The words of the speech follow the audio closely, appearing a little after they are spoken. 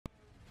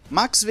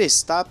Max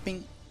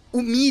Verstappen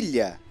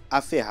humilha a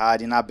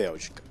Ferrari na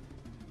Bélgica.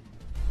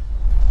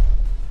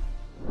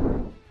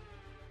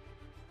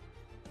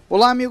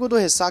 Olá, amigo do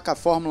Ressaca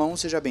Fórmula 1,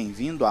 seja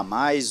bem-vindo a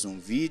mais um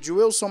vídeo.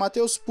 Eu sou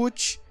Matheus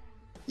Pucci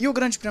e o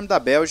Grande Prêmio da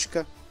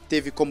Bélgica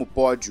teve como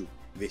pódio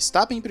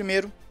Verstappen em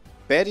primeiro,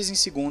 Pérez em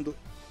segundo,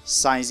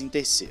 Sainz em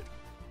terceiro.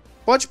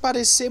 Pode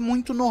parecer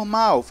muito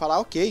normal falar,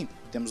 ok,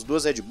 temos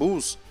duas Red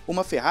Bulls,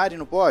 uma Ferrari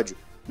no pódio,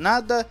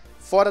 nada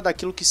fora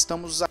daquilo que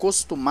estamos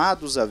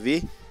acostumados a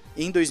ver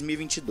em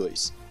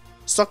 2022.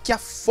 Só que a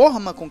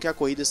forma com que a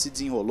corrida se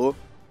desenrolou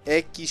é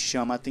que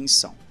chama a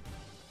atenção.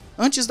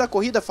 Antes da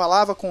corrida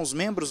falava com os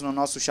membros no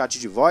nosso chat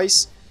de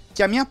voz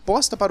que a minha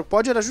aposta para o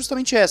pódio era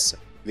justamente essa,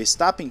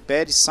 Verstappen,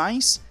 Pérez,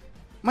 Sainz.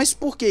 Mas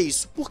por que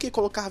isso? Por que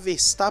colocar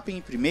Verstappen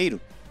em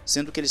primeiro,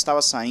 sendo que ele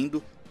estava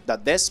saindo da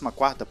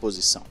 14ª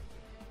posição?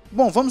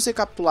 Bom, vamos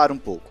recapitular um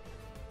pouco.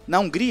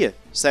 Na Hungria,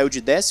 saiu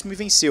de 10º e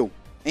venceu.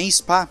 Em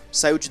Spa,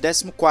 saiu de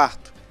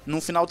 14º, num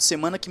final de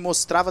semana que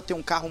mostrava ter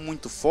um carro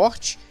muito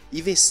forte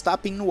e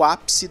Verstappen no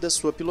ápice da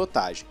sua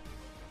pilotagem.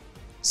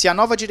 Se a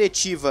nova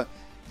diretiva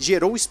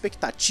gerou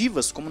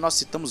expectativas, como nós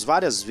citamos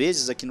várias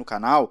vezes aqui no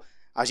canal,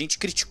 a gente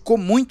criticou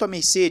muito a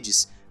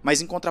Mercedes,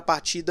 mas em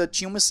contrapartida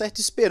tinha uma certa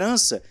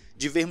esperança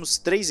de vermos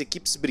 3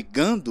 equipes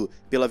brigando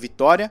pela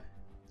vitória,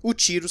 o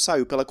tiro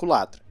saiu pela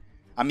culatra.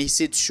 A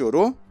Mercedes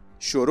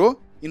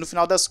chorou e no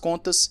final das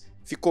contas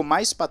ficou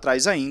mais para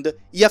trás ainda,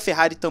 e a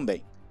Ferrari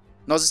também.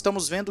 Nós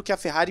estamos vendo que a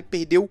Ferrari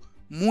perdeu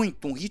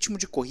muito, um ritmo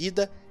de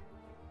corrida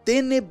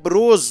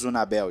tenebroso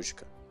na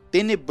Bélgica,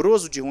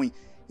 tenebroso de ruim.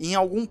 Em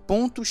algum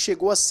ponto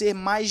chegou a ser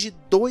mais de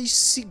 2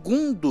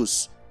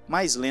 segundos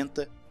mais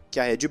lenta que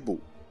a Red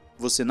Bull.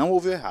 Você não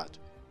ouviu errado.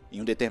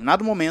 Em um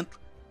determinado momento,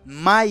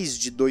 mais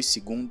de 2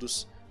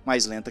 segundos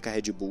mais lenta que a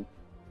Red Bull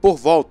por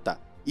volta,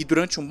 e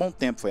durante um bom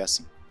tempo foi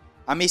assim.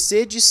 A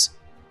Mercedes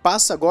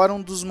passa agora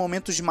um dos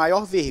momentos de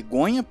maior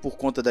vergonha por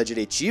conta da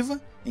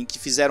diretiva, em que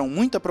fizeram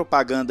muita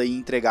propaganda e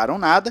entregaram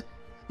nada,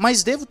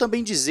 mas devo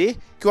também dizer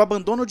que o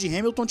abandono de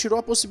Hamilton tirou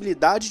a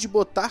possibilidade de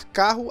botar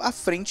carro à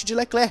frente de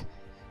Leclerc,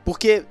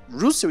 porque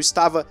Russell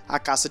estava à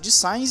caça de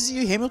Sainz e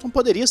Hamilton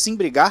poderia sim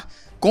brigar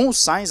com o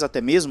Sainz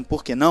até mesmo,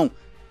 por que não?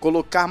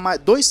 Colocar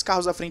 2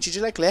 carros à frente de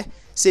Leclerc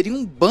seria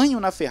um banho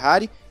na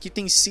Ferrari, que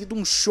tem sido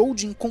um show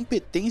de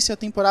incompetência a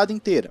temporada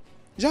inteira.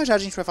 Já já a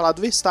gente vai falar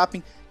do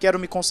Verstappen, quero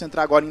me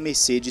concentrar agora em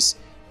Mercedes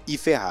e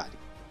Ferrari.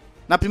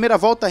 Na primeira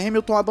volta,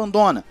 Hamilton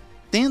abandona,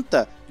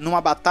 tenta, numa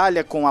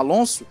batalha com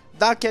Alonso,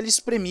 dar aquela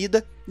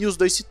espremida e os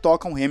dois se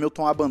tocam,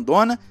 Hamilton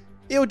abandona.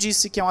 Eu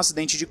disse que é um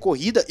acidente de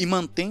corrida e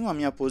mantenho a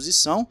minha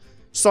posição,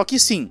 só que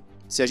sim,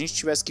 se a gente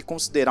tivesse que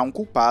considerar um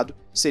culpado,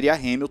 seria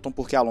Hamilton,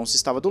 porque Alonso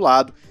estava do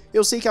lado.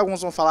 Eu sei que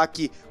alguns vão falar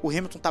que o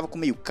Hamilton estava com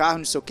meio carro,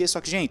 não sei o que,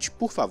 só que, gente,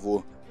 por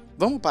favor,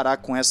 vamos parar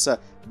com essa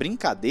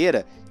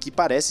brincadeira que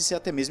parece ser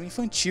até mesmo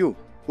infantil.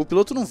 O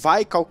piloto não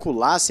vai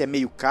calcular se é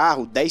meio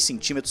carro, 10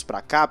 centímetros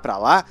para cá, para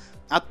lá,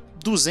 a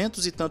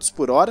 200 e tantos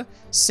por hora,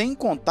 sem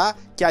contar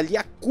que ali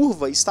a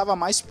curva estava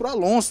mais pro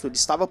Alonso, ele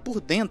estava por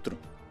dentro.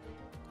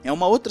 É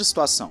uma outra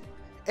situação.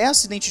 É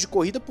acidente de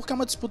corrida porque é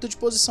uma disputa de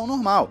posição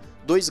normal.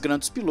 2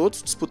 grandes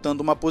pilotos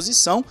disputando uma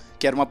posição,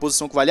 que era uma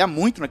posição que valia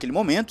muito naquele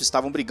momento,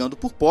 estavam brigando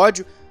por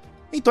pódio.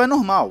 Então é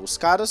normal, os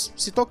caras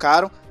se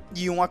tocaram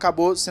e um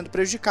acabou sendo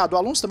prejudicado. O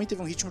Alonso também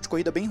teve um ritmo de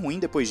corrida bem ruim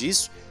depois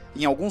disso.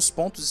 Em alguns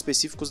pontos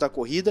específicos da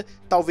corrida,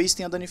 talvez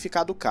tenha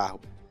danificado o carro.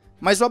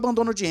 Mas o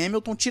abandono de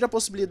Hamilton tira a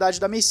possibilidade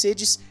da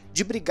Mercedes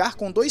de brigar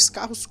com 2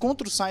 carros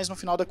contra o Sainz no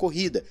final da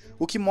corrida,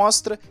 o que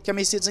mostra que a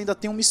Mercedes ainda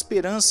tem uma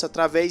esperança,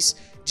 através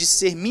de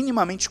ser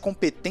minimamente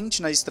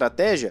competente na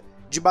estratégia,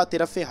 de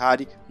bater a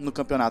Ferrari no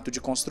campeonato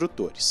de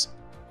construtores.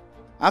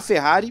 A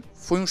Ferrari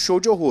foi um show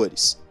de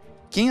horrores.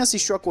 Quem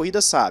assistiu a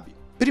corrida sabe.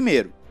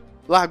 Primeiro,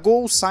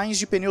 largou o Sainz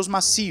de pneus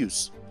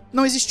macios.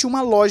 Não existiu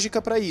uma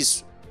lógica para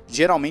isso.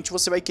 Geralmente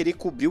você vai querer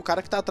cobrir o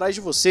cara que está atrás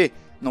de você.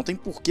 Não tem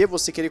por que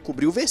você querer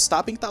cobrir o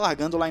Verstappen que está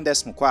largando lá em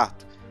 14º.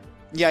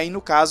 E aí,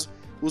 no caso,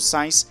 o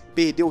Sainz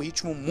perdeu o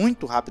ritmo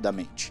muito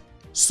rapidamente.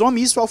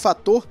 Some isso ao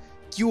fator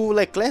que o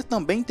Leclerc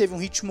também teve um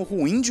ritmo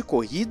ruim de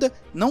corrida,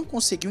 não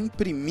conseguiu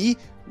imprimir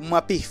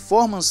uma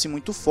performance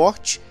muito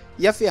forte,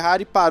 e a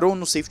Ferrari parou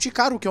no safety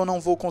car, o que eu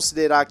não vou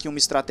considerar aqui uma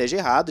estratégia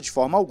errada de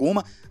forma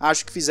alguma,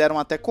 acho que fizeram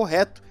até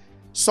correto,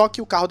 só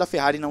que o carro da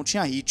Ferrari não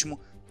tinha ritmo,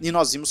 e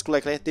nós vimos que o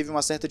Leclerc teve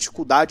uma certa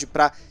dificuldade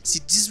para se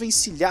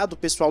desvencilhar do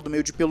pessoal do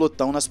meio de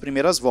pelotão nas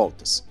primeiras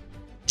voltas.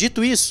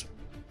 Dito isso,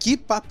 que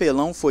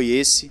papelão foi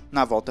esse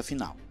na volta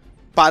final?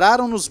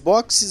 Pararam nos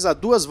boxes a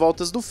 2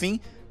 voltas do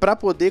fim para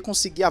poder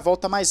conseguir a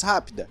volta mais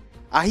rápida.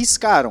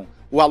 Arriscaram.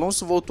 O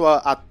Alonso voltou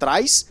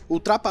atrás,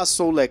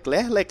 ultrapassou o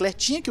Leclerc, Leclerc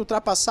tinha que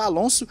ultrapassar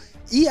Alonso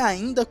e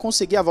ainda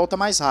conseguir a volta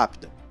mais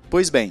rápida.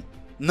 Pois bem,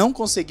 não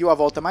conseguiu a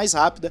volta mais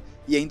rápida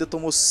e ainda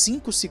tomou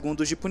 5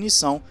 segundos de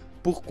punição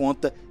por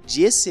conta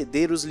de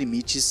exceder os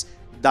limites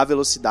da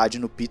velocidade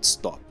no pit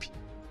stop.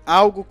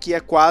 Algo que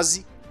é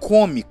quase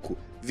cômico,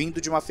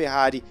 vindo de uma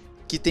Ferrari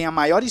que tem a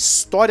maior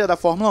história da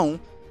Fórmula 1,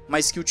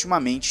 mas que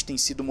ultimamente tem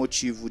sido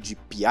motivo de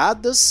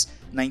piadas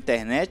na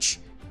internet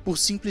por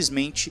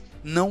simplesmente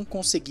não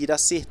conseguir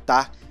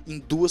acertar em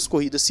 2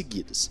 corridas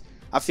seguidas.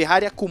 A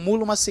Ferrari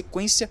acumula uma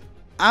sequência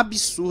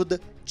absurda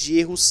de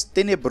erros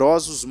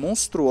tenebrosos,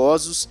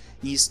 monstruosos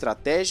em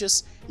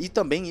estratégias e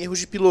também erros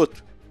de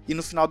piloto. E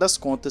no final das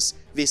contas,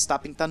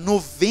 Verstappen está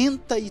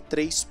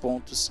 93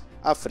 pontos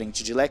à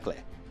frente de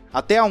Leclerc.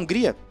 Até a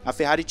Hungria, a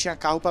Ferrari tinha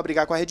carro para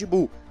brigar com a Red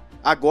Bull.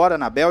 Agora,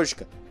 na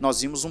Bélgica,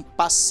 nós vimos um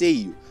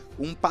passeio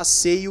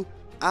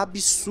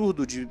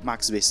absurdo de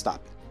Max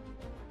Verstappen.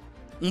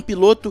 Um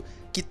piloto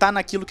que está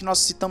naquilo que nós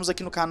citamos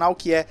aqui no canal,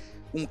 que é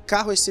um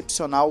carro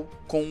excepcional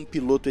com um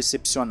piloto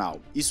excepcional.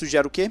 Isso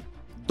gera o quê?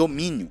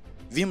 Domínio.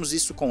 Vimos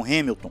isso com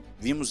Hamilton,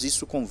 vimos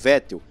isso com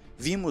Vettel,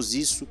 vimos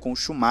isso com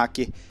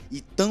Schumacher e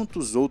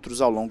tantos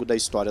outros ao longo da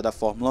história da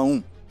Fórmula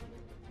 1.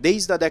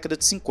 Desde a década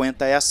de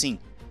 50 é assim.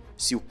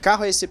 Se o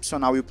carro é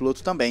excepcional e o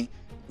piloto também,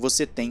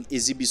 você tem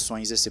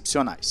exibições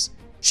excepcionais.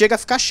 Chega a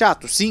ficar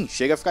chato, sim,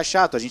 chega a ficar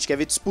chato, a gente quer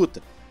ver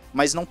disputa,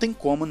 mas não tem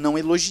como não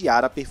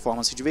elogiar a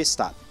performance de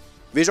Verstappen.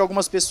 Vejo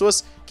algumas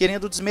pessoas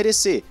querendo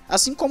desmerecer,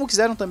 assim como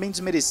quiseram também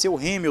desmerecer o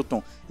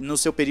Hamilton no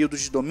seu período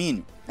de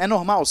domínio. É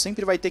normal,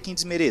 sempre vai ter quem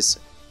desmereça.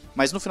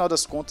 Mas no final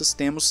das contas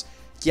temos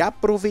que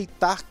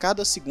aproveitar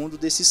cada segundo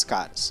desses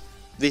caras.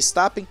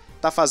 Verstappen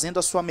está fazendo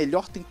a sua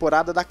melhor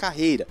temporada da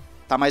carreira,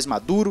 está mais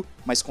maduro,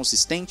 mais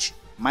consistente,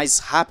 mais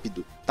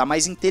rápido, está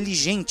mais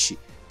inteligente,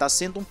 está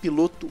sendo um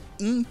piloto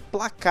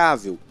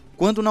implacável.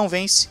 Quando não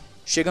vence,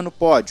 chega no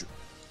pódio.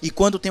 E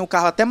quando tem o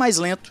carro até mais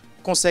lento,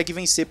 consegue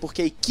vencer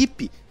porque a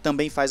equipe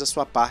também faz a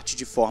sua parte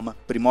de forma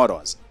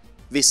primorosa.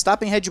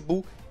 Verstappen e Red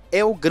Bull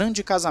é o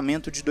grande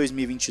casamento de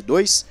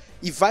 2022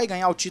 e vai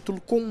ganhar o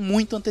título com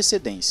muita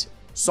antecedência.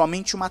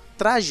 Somente uma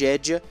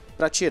tragédia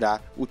para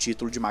tirar o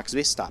título de Max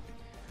Verstappen.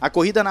 A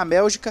corrida na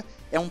Bélgica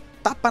é um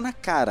tapa na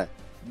cara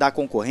da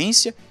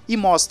concorrência e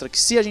mostra que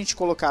se a gente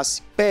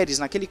colocasse Pérez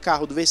naquele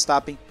carro do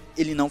Verstappen,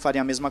 ele não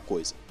faria a mesma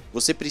coisa.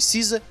 Você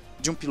precisa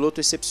de um piloto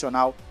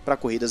excepcional para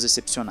corridas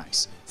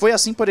excepcionais. Foi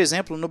assim, por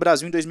exemplo, no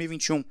Brasil em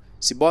 2021.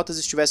 Se Bottas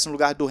estivesse no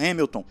lugar do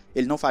Hamilton,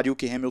 ele não faria o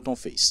que Hamilton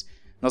fez.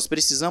 Nós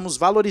precisamos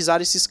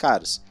valorizar esses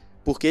caras,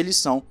 porque eles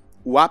são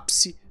o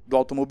ápice do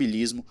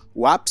automobilismo,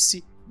 o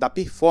ápice da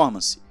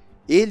performance.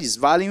 Eles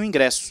valem o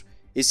ingresso.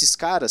 Esses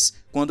caras,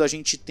 quando a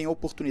gente tem a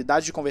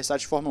oportunidade de conversar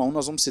de Fórmula 1,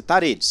 nós vamos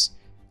citar eles.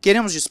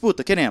 Queremos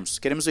disputa? Queremos.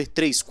 Queremos ver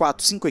 3,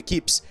 4, 5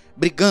 equipes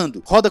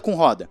brigando, roda com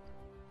roda.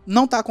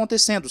 Não está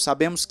acontecendo.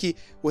 Sabemos que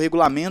o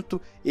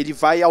regulamento ele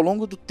vai ao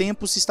longo do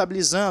tempo se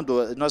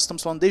estabilizando. Nós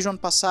estamos falando desde o ano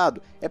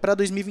passado. É para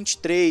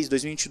 2023,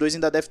 2022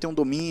 ainda deve ter um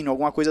domínio,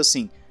 alguma coisa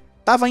assim.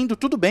 Tava indo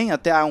tudo bem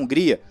até a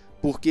Hungria,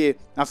 porque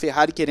a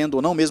Ferrari, querendo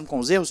ou não, mesmo com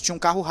os erros, tinha um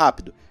carro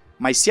rápido.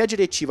 Mas se a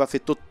diretiva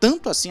afetou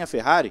tanto assim a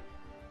Ferrari,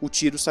 o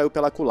tiro saiu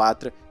pela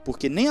culatra,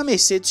 porque nem a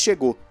Mercedes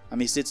chegou. A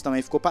Mercedes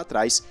também ficou para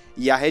trás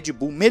e a Red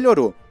Bull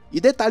melhorou. E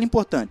detalhe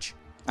importante,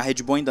 a Red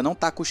Bull ainda não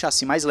está com o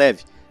chassi mais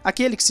leve.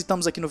 Aquele que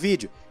citamos aqui no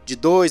vídeo, de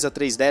 2 a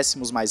 3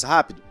 décimos mais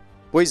rápido?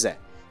 Pois é,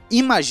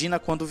 imagina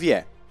quando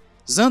vier.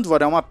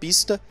 Zandvoort é uma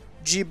pista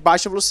de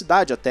baixa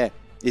velocidade até,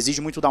 exige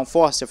muito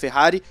downforce, a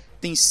Ferrari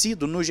tem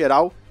sido, no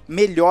geral,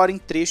 melhor em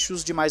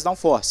trechos de mais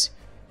downforce.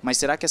 Mas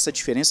será que essa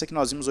diferença que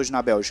nós vimos hoje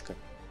na Bélgica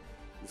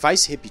vai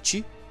se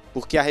repetir?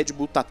 Porque a Red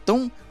Bull está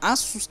tão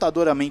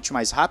assustadoramente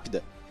mais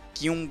rápida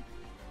que um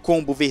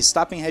combo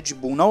Verstappen-Red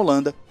Bull na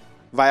Holanda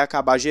vai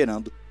acabar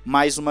gerando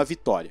mais uma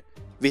vitória.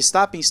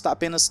 Verstappen está a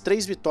apenas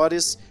 3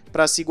 vitórias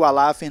para se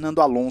igualar a Fernando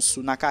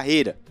Alonso na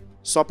carreira.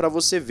 Só para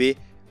você ver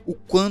o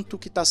quanto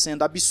que está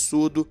sendo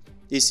absurdo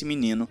esse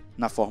menino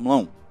na Fórmula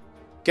 1.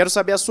 Quero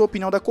saber a sua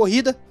opinião da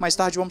corrida, mais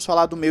tarde vamos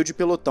falar do meio de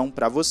pelotão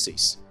para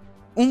vocês.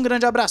 Um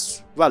grande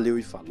abraço, valeu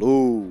e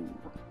falou!